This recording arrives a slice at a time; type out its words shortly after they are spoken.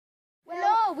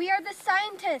we are the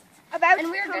scientists. And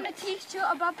we're going to teach you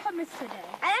about pumice today.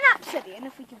 And an obsidian,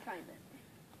 if we can find it.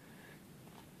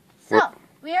 So,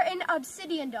 we are in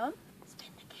Obsidian Dome. Spin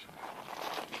the camera.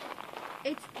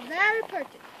 It's very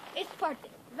pretty. It's pretty.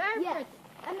 Very pretty.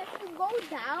 And if you go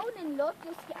down and look,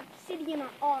 you'll see obsidian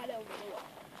all over the wall.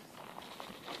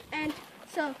 And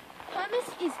so, pumice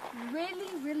is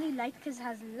really, really light because it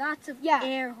has lots of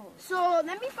air holes. So,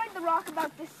 let me find the rock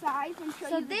about this size and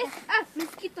show you.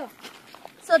 Mosquito.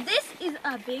 So this is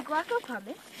a big rock of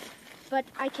pumice, but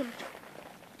I can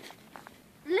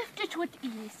lift it with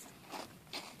ease.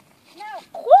 Now,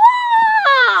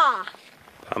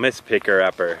 pumice picker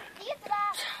upper.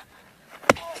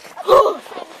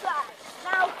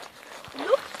 Now,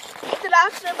 look, these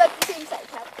rocks are about the same size.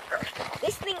 Now,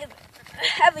 this thing is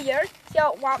heavier. See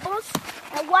how it wobbles?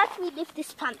 Now watch me lift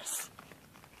this pumice.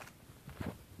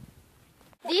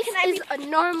 This is a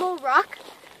normal rock.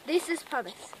 This is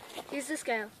pumice. Here's the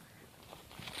scale.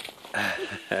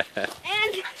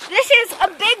 And this is a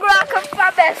big rock of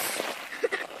pumice.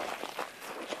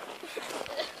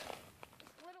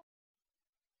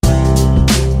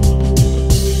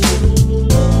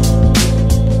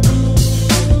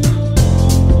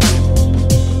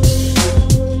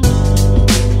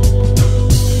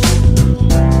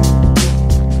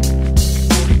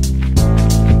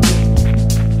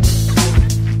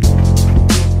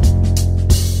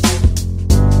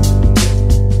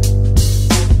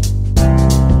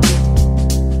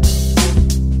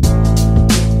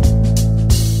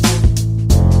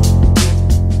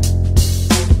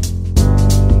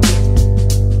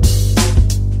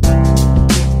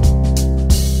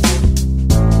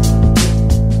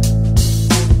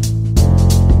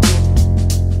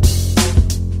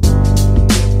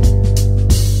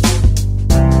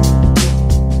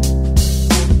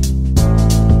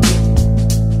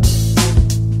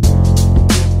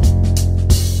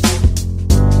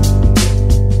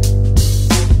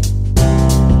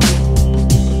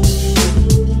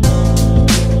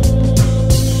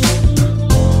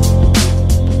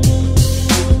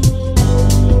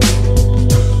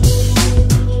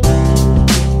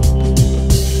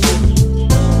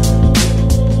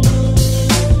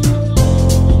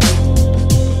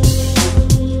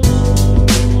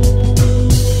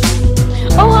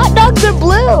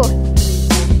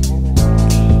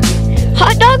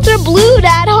 Hot dogs are blue,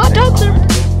 Dad. Hot dogs are...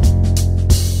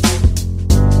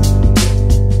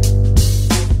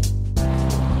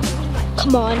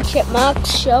 Come on,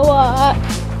 chipmunks, show up.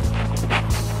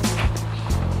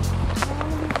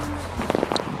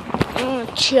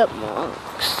 Chipmunk.